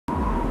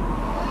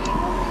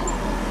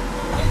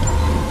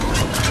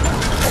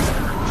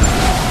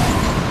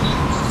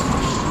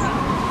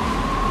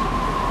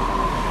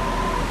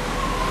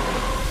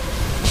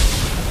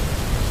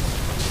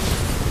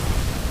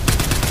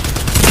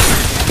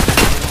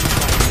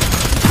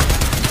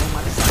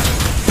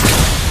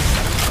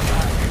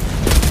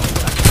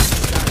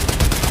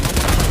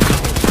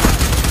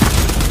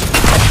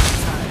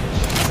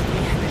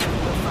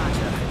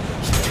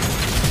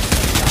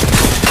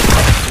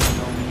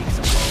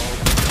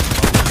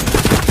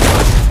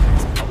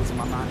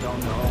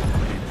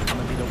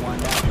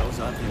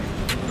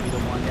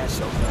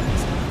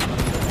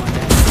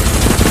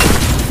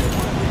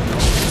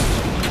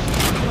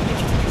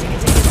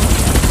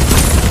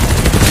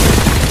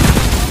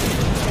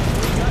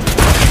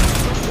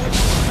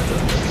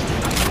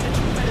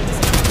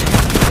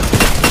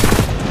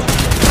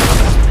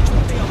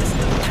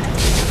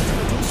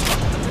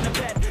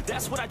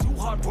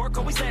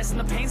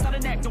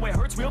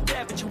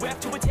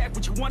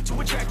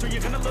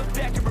look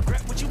back and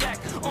regret what you lack.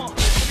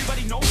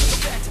 Everybody knows for the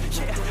fact.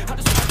 Yeah, I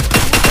just want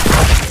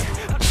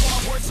I just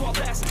want my words to all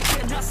last.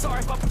 Yeah, not sorry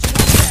if I put you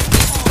on back.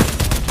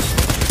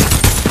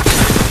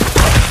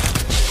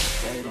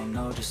 They don't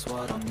know just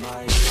what I'm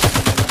like.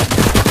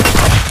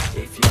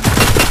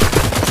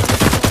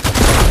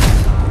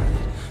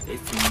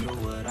 If you knew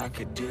what I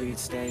could do, you'd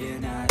stay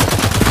in at.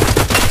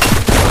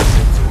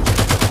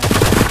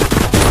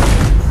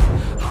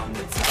 I'm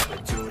the type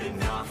of dude,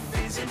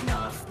 enough is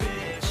enough,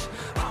 bitch.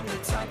 I'm the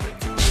type of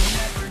dude who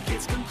never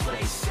gets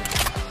complacent.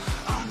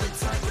 I'm the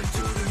type of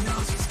dude who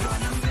knows he's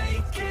gonna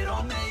make it,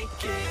 I'll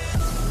make it.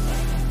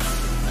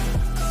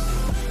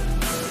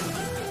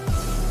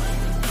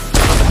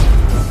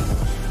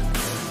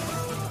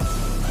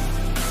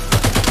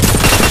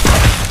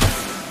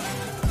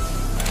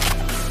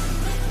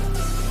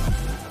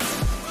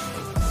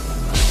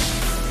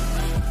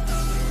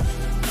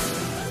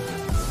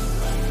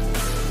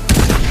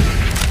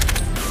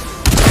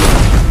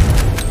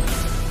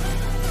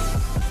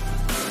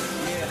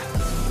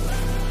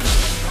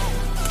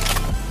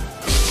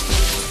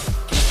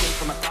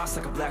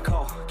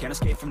 Can't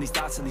escape from these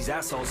thoughts and these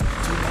assholes. Too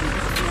many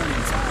people feeling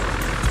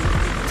entitled. Too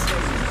many people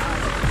staying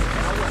idle.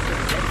 And I work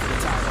every day for the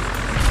title.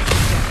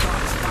 That thought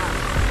is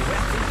final. The way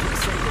I think you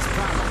can say this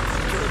problem.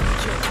 Kill it,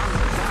 kill, I'm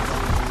the problem.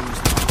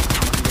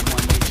 I'ma be the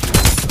one day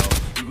lose, so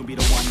you gon' be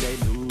the one day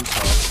lose,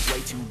 ho.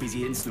 Way too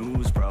busy and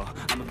snooze, bro.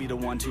 I'ma be the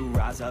one to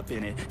rise up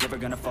in it. Never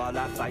gonna fall,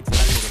 I fight till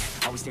I hit it.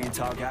 Always stand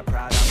tall, got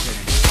pride, I'm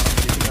winning.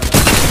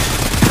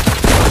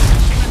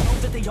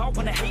 That they all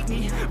wanna hate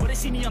me, but they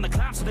see me on the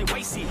climb, so they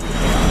wait, see.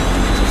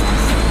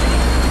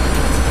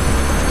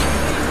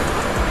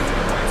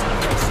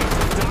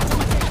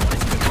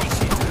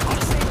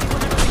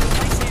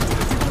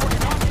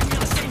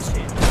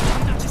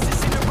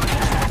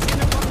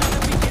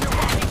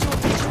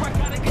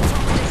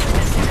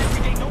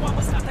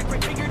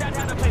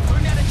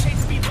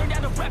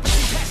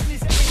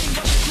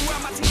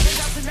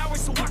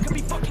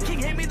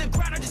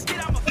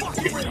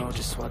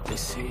 What they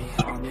see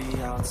on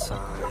the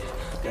outside,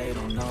 they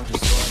don't know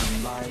just what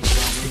I'm like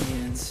on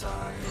the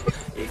inside.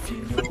 If you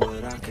knew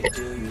what I could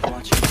do, you'd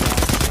watch your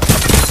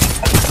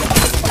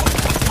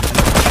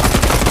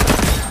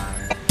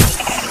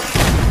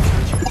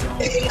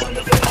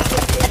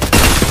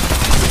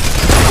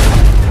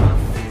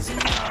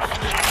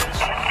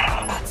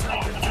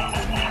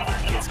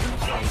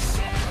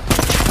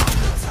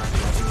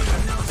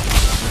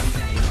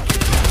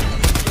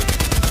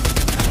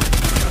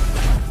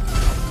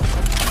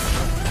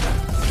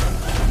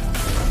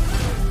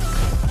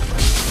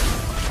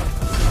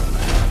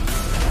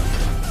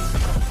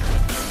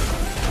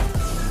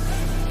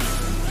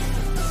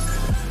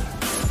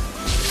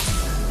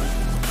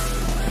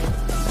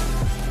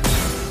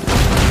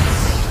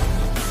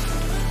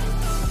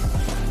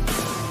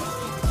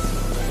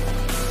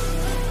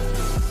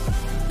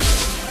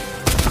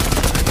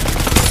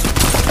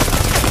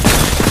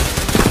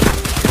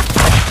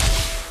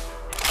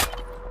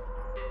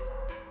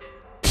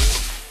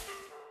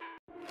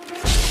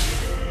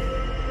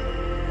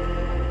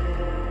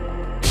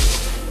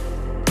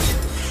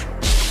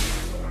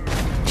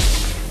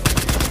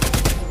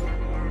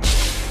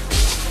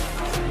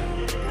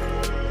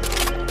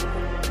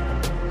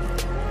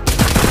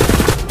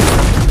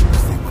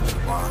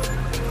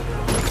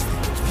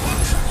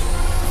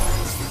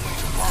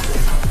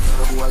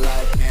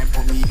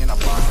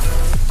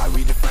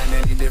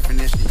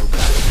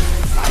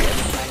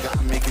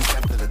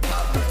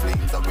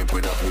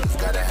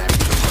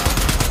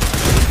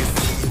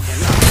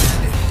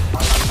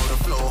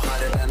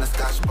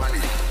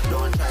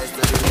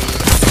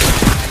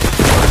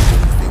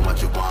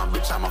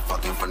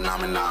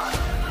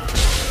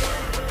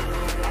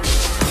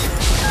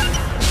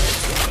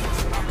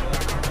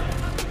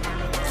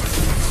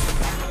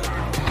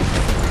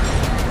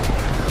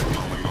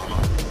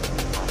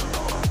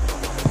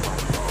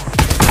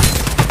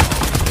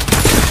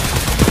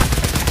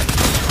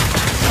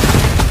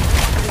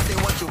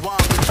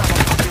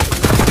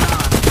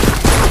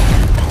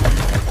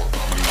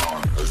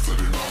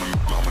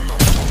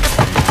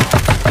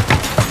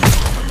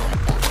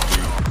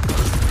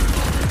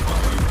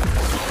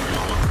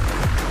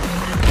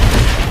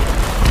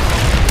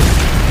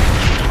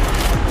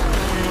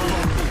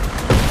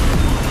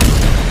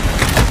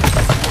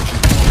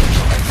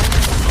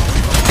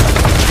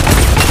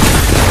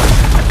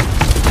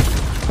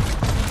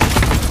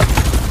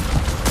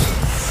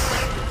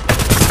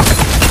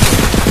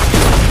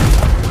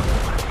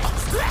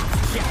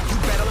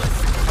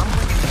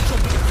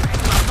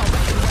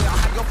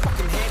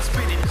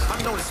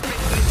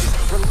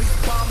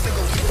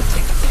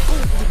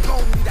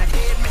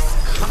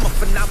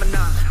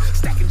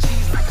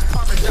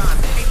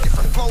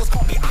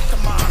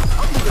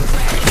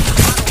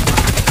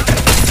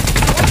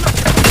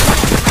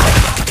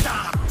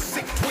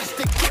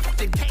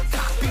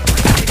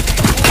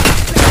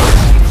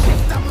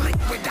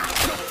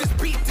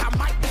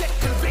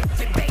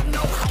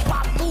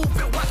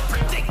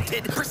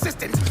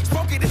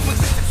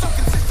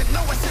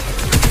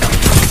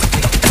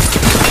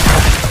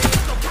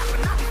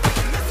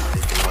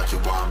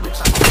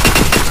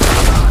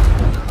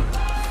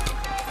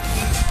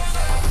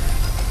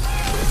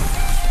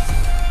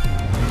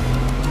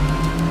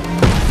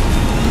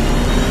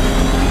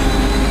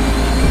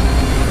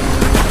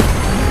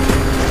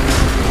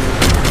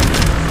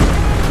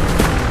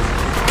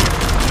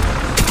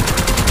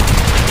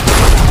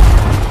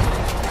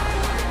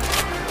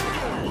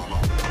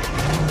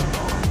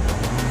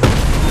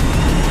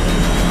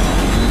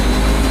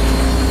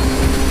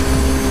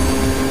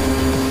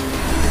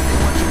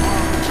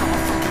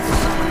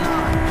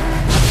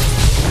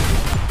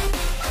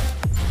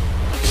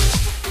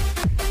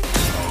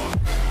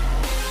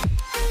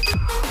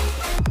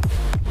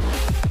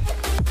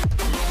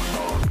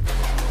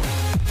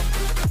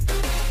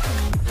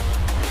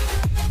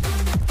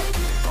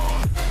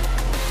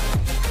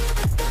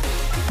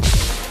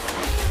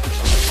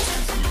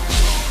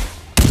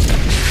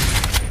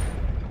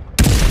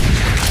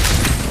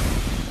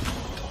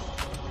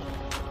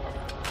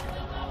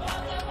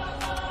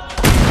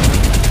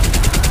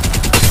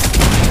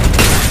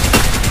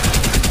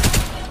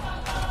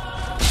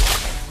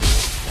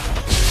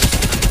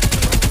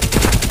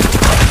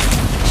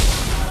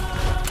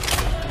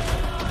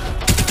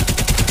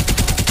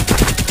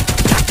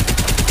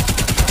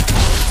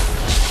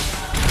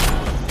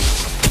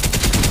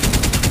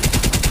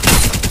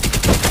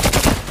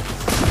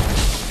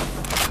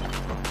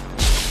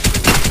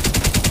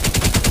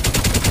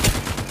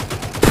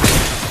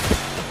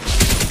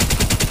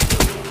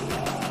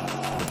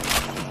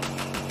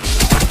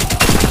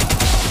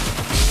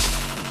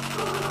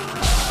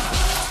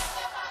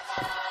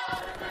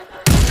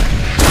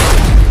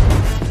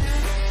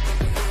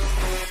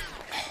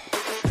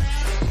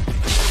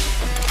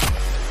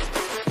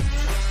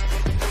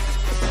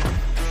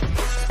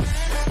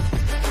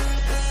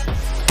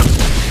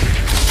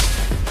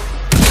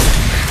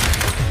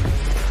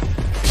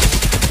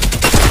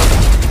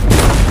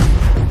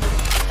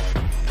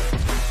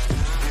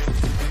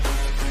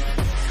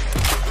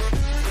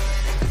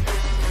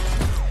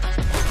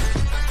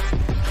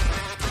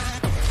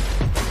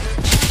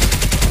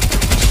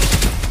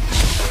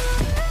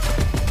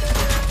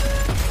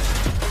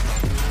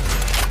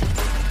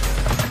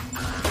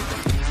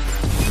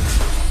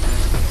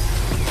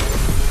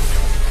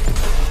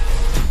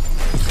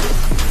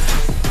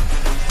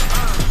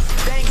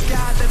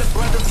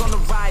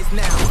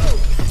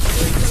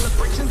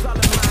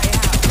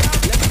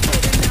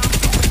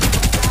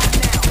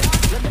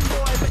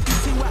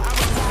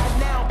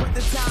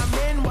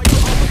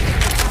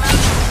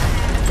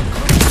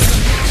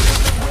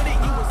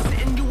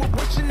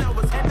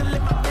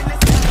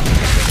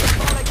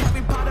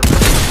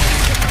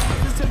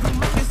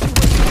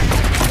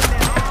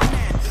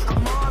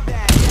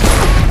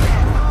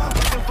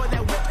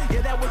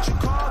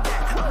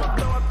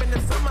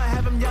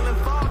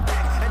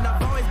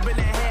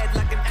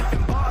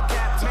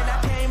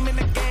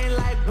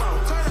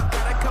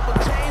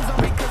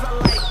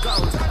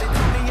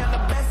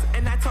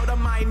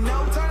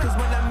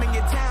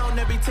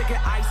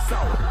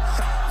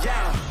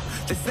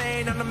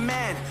saying I'm the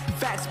man.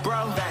 Facts, bro.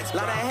 Facts,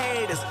 lot of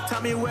haters.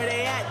 Tell me where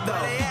they at,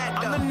 though.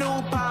 I'm the new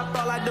pop,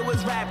 all I do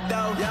is rap,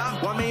 though.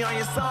 Yeah. Want me on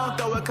your song,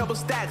 throw a couple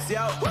stacks,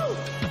 yo. Woo.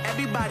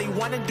 Everybody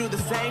wanna do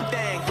the same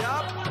thing.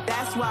 Yup.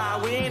 That's why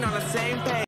we ain't on the same page.